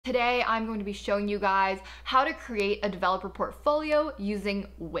Today, I'm going to be showing you guys how to create a developer portfolio using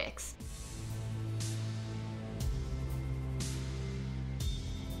Wix.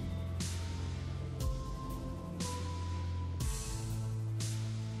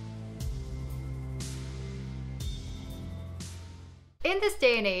 In this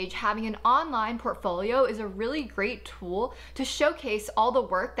day and age, having an online portfolio is a really great tool to showcase all the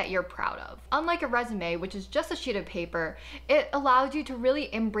work that you're proud of. Unlike a resume, which is just a sheet of paper, it allows you to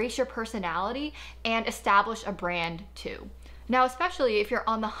really embrace your personality and establish a brand too. Now, especially if you're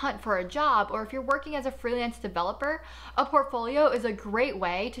on the hunt for a job or if you're working as a freelance developer, a portfolio is a great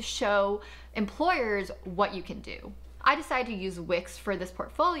way to show employers what you can do. I decided to use Wix for this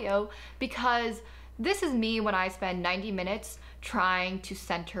portfolio because this is me when I spend 90 minutes trying to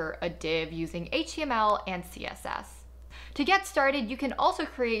center a div using HTML and CSS. To get started, you can also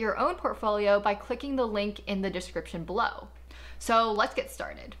create your own portfolio by clicking the link in the description below. So let's get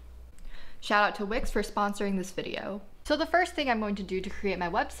started. Shout out to Wix for sponsoring this video. So the first thing I'm going to do to create my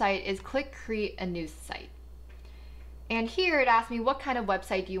website is click Create a New Site. And here it asks me, what kind of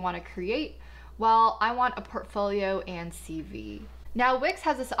website do you want to create? Well, I want a portfolio and CV. Now, Wix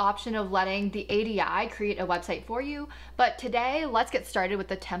has this option of letting the ADI create a website for you, but today let's get started with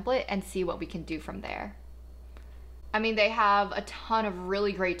the template and see what we can do from there. I mean, they have a ton of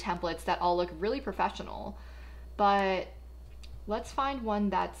really great templates that all look really professional, but let's find one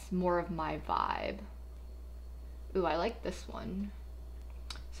that's more of my vibe. Ooh, I like this one.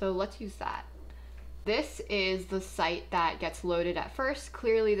 So let's use that. This is the site that gets loaded at first.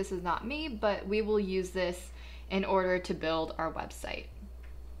 Clearly this is not me, but we will use this in order to build our website.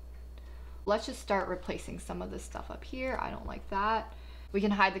 Let's just start replacing some of this stuff up here. I don't like that. We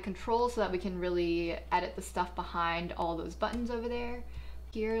can hide the controls so that we can really edit the stuff behind all those buttons over there.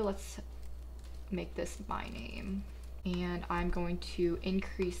 Here, let's make this my name. And I'm going to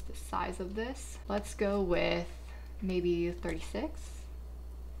increase the size of this. Let's go with maybe 36.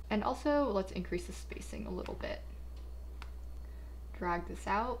 And also, let's increase the spacing a little bit. Drag this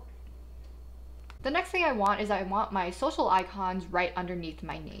out. The next thing I want is I want my social icons right underneath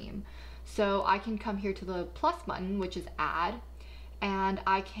my name. So I can come here to the plus button, which is add, and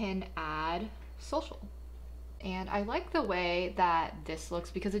I can add social. And I like the way that this looks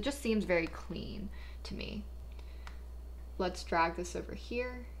because it just seems very clean to me. Let's drag this over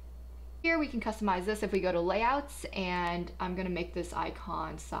here. Here we can customize this if we go to layouts, and I'm gonna make this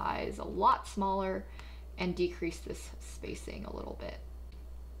icon size a lot smaller and decrease this spacing a little bit.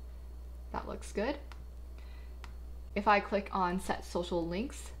 That looks good. If I click on set social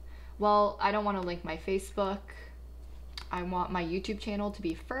links, well, I don't want to link my Facebook. I want my YouTube channel to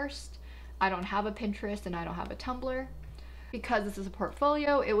be first. I don't have a Pinterest and I don't have a Tumblr. Because this is a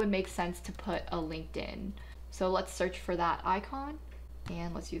portfolio, it would make sense to put a LinkedIn. So let's search for that icon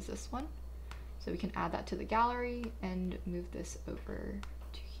and let's use this one. So we can add that to the gallery and move this over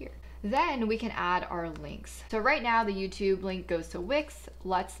to here. Then we can add our links. So right now the YouTube link goes to Wix.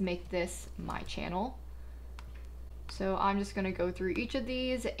 Let's make this my channel. So I'm just gonna go through each of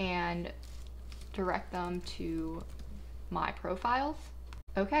these and direct them to my profiles.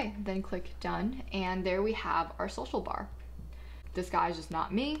 Okay, then click done, and there we have our social bar. This guy's just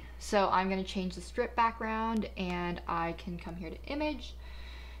not me, so I'm gonna change the strip background and I can come here to image.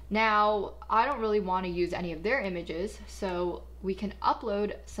 Now, I don't really want to use any of their images, so we can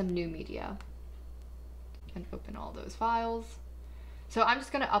upload some new media and open all those files. So I'm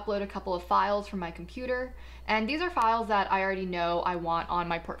just going to upload a couple of files from my computer, and these are files that I already know I want on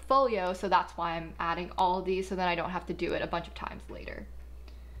my portfolio, so that's why I'm adding all of these so that I don't have to do it a bunch of times later.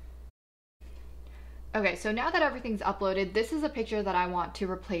 Okay, so now that everything's uploaded, this is a picture that I want to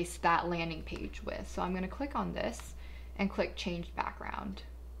replace that landing page with. So I'm going to click on this and click change background.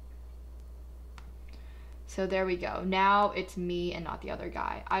 So there we go. Now it's me and not the other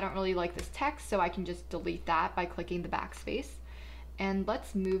guy. I don't really like this text, so I can just delete that by clicking the backspace. And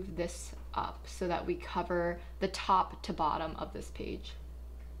let's move this up so that we cover the top to bottom of this page.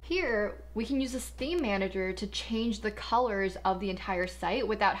 Here, we can use this theme manager to change the colors of the entire site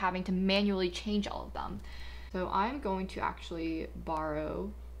without having to manually change all of them. So I'm going to actually borrow,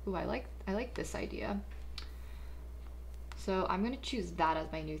 ooh, I like this idea. So I'm going to choose that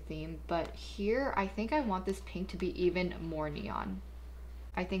as my new theme, but here I think I want this pink to be even more neon.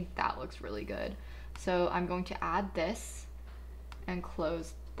 I think that looks really good. So I'm going to add this and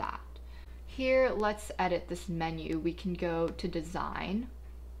close that. Here, let's edit this menu. We can go to design,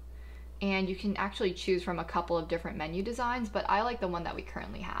 and you can actually choose from a couple of different menu designs, but I like the one that we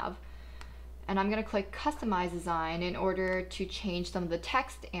currently have. And I'm going to click customize design in order to change some of the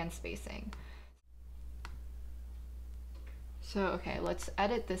text and spacing. So, okay, let's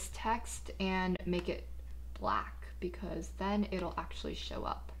edit this text and make it black because then it'll actually show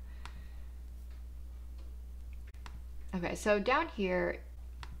up. Okay, so down here,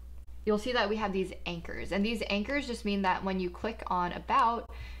 you'll see that we have these anchors, and these anchors just mean that when you click on About,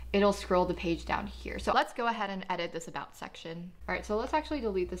 it'll scroll the page down here. So let's go ahead and edit this About section. All right, so let's actually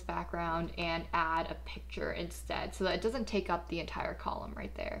delete this background and add a picture instead so that it doesn't take up the entire column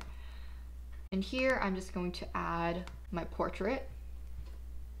right there. And here, I'm just going to add my portrait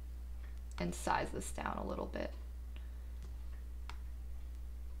and size this down a little bit.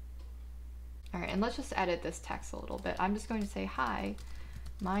 All right, and let's just edit this text a little bit. I'm just going to say, hi,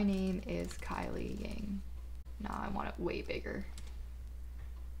 my name is Kylie Ying. Now I want it way bigger.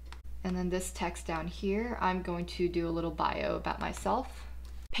 And then this text down here, I'm going to do a little bio about myself.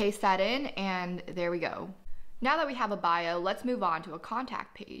 Paste that in, and there we go. Now that we have a bio, let's move on to a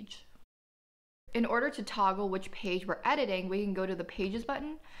contact page. In order to toggle which page we're editing, we can go to the Pages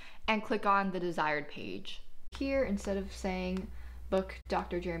button and click on the desired page. Here, instead of saying book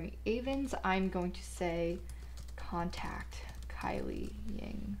Dr. Jeremy Avens, I'm going to say contact Kylie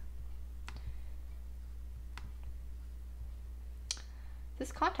Ying.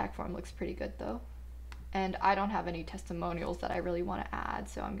 This contact form looks pretty good though. And I don't have any testimonials that I really want to add,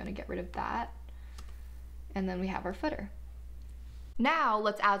 so I'm going to get rid of that. And then we have our footer. Now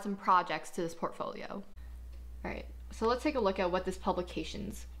let's add some projects to this portfolio. All right, so let's take a look at what this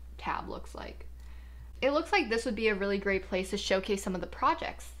publications tab looks like. It looks like this would be a really great place to showcase some of the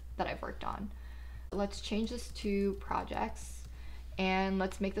projects that I've worked on. Let's change this to projects and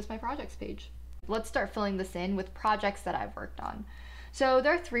let's make this my projects page. Let's start filling this in with projects that I've worked on. So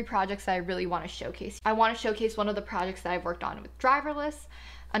there are 3 projects that I really want to showcase. I want to showcase one of the projects that I've worked on with Driverless,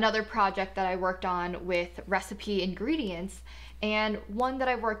 another project that I worked on with recipe ingredients, and one that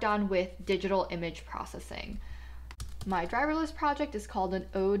I've worked on with digital image processing. My Driverless project is called An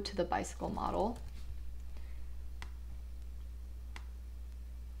Ode to the Bicycle Model.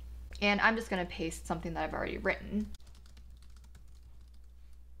 And I'm just going to paste something that I've already written.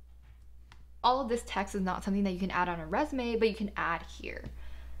 All of this text is not something that you can add on a resume, but you can add here.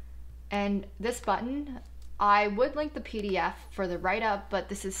 And this button, I would link the PDF for the write-up, but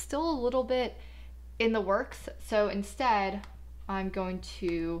this is still a little bit in the works. So instead, I'm going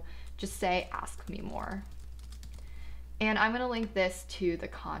to just say, ask me more. And I'm going to link this to the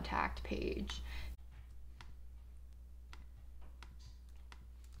contact page.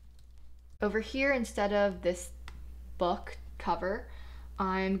 Over here, instead of this book cover,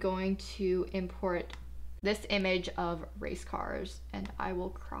 I'm going to import this image of race cars, and I will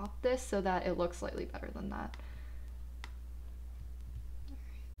crop this so that it looks slightly better than that.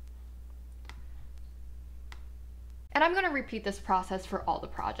 And I'm going to repeat this process for all the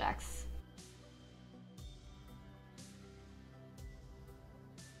projects.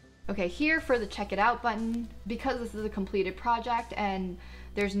 Okay, here for the check it out button, because this is a completed project and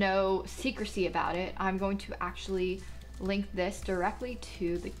there's no secrecy about it, I'm going to actually link this directly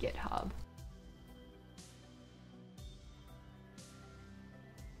to the GitHub.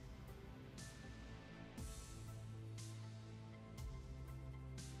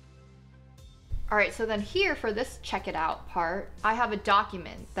 All right, so then here for this check it out part, I have a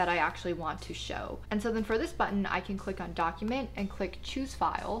document that I actually want to show. And so then for this button, I can click on document and click choose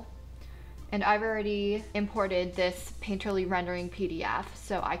file. And I've already imported this Painterly rendering PDF,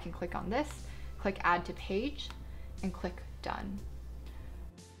 so I can click on this, click add to page, and click done.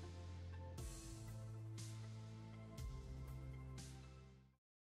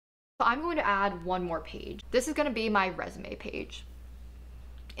 So I'm going to add one more page. This is going to be my resume page.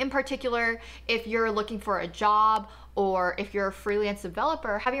 In particular, if you're looking for a job or if you're a freelance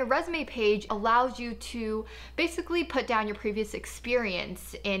developer, having a resume page allows you to basically put down your previous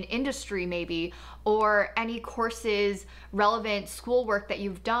experience in industry maybe, or any courses, relevant schoolwork that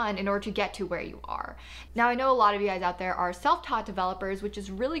you've done in order to get to where you are. Now, I know a lot of you guys out there are self-taught developers, which is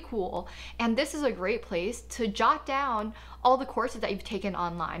really cool, and this is a great place to jot down all the courses that you've taken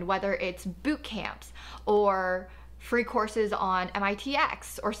online, whether it's boot camps or free courses on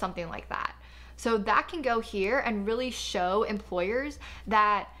MITx or something like that. So that can go here and really show employers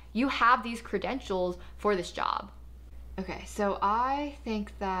that you have these credentials for this job. Okay, so I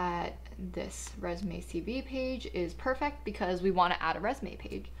think that this resume CV page is perfect because we want to add a resume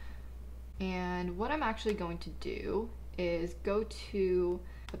page. And what I'm actually going to do is go to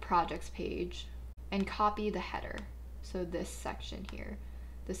the projects page and copy the header. So this section here,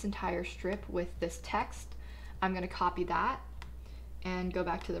 this entire strip with this text, I'm going to copy that and go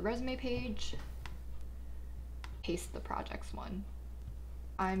back to the resume page, paste the projects one.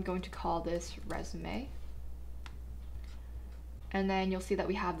 I'm going to call this resume. And then you'll see that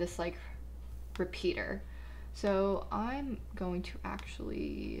we have this like repeater. So I'm going to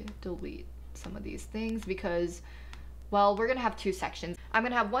actually delete some of these things because, well, we're gonna have two sections. I'm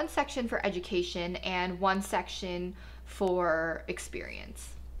gonna have one section for education and one section for experience.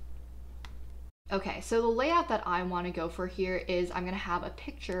 Okay, so the layout that I want to go for here is I'm going to have a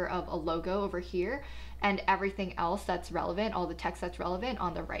picture of a logo over here and everything else that's relevant, all the text that's relevant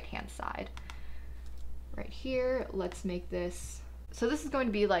on the right hand side. Right here, let's make this, so this is going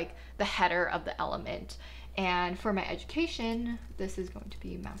to be like the header of the element. And for my education, this is going to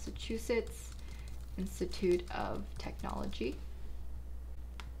be Massachusetts Institute of Technology.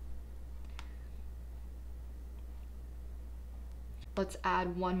 Let's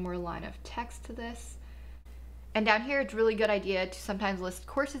add one more line of text to this. And down here, it's a really good idea to sometimes list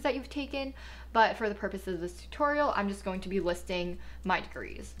courses that you've taken, but for the purposes of this tutorial, I'm just going to be listing my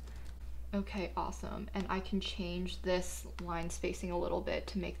degrees. Okay, awesome. And I can change this line spacing a little bit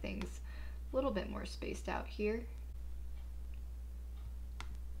to make things a little bit more spaced out here.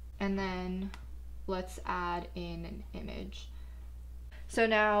 And then let's add in an image. So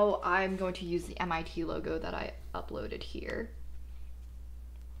now I'm going to use the MIT logo that I uploaded here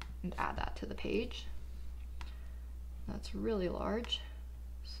and add that to the page. That's really large,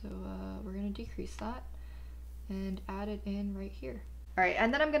 so we're going to decrease that and add it in right here. All right,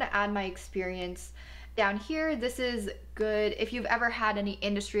 and then I'm going to add my experience down here. This is good if you've ever had any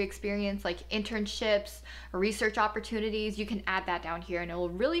industry experience like internships or research opportunities. You can add that down here and it will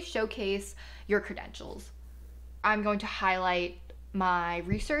really showcase your credentials. I'm going to highlight my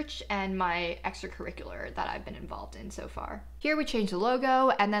research and my extracurricular that I've been involved in so far. Here we change the logo,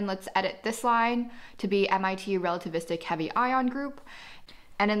 and then let's edit this line to be MIT Relativistic Heavy Ion Group.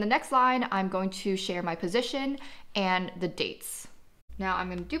 And in the next line, I'm going to share my position and the dates. Now I'm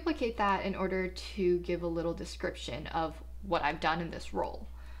going to duplicate that in order to give a little description of what I've done in this role.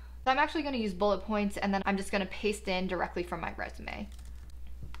 So I'm actually going to use bullet points, and then I'm just going to paste in directly from my resume.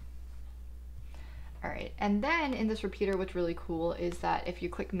 All right, and then in this repeater, what's really cool is that if you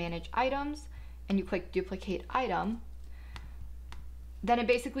click Manage Items and you click Duplicate Item, then it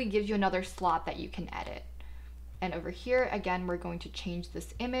basically gives you another slot that you can edit. And over here, again, we're going to change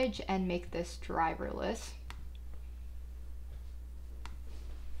this image and make this driverless.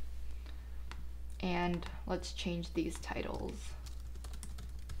 And let's change these titles.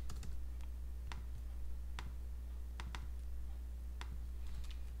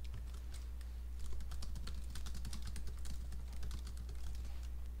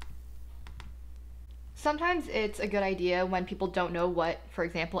 Sometimes it's a good idea when people don't know what, for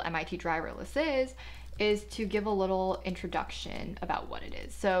example, MIT Driverless is to give a little introduction about what it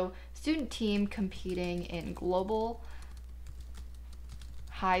is. So, student team competing in global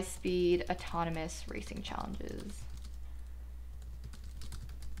high-speed autonomous racing challenges.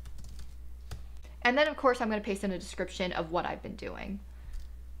 And then, of course, I'm going to paste in a description of what I've been doing.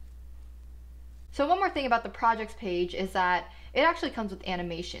 So one more thing about the projects page is that it actually comes with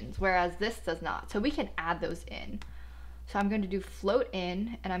animations, whereas this does not. So we can add those in. So I'm going to do float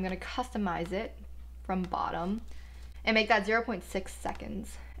in, and I'm going to customize it from bottom and make that 0.6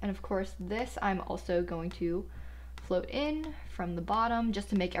 seconds. And of course, this I'm also going to float in from the bottom just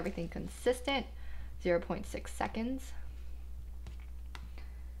to make everything consistent, 0.6 seconds.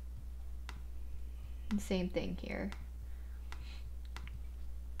 And same thing here.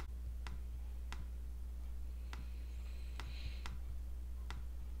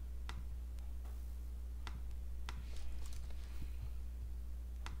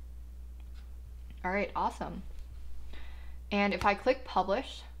 All right, awesome. And if I click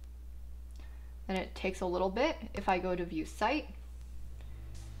publish, then it takes a little bit. If I go to view site,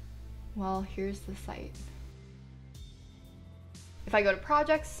 well, here's the site. If I go to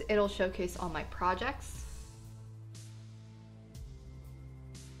projects, it'll showcase all my projects.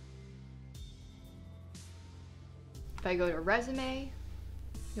 If I go to resume,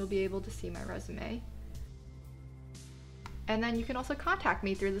 you'll be able to see my resume. And then you can also contact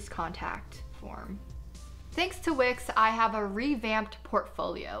me through this contact form. Thanks to Wix, I have a revamped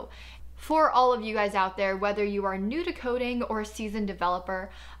portfolio. For all of you guys out there, whether you are new to coding or a seasoned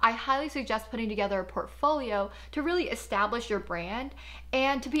developer, I highly suggest putting together a portfolio to really establish your brand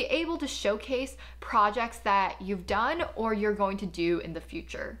and to be able to showcase projects that you've done or you're going to do in the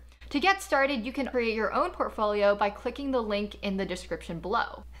future. To get started, you can create your own portfolio by clicking the link in the description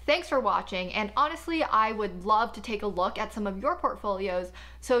below. Thanks for watching, and honestly, I would love to take a look at some of your portfolios,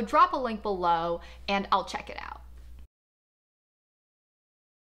 so drop a link below and I'll check it out.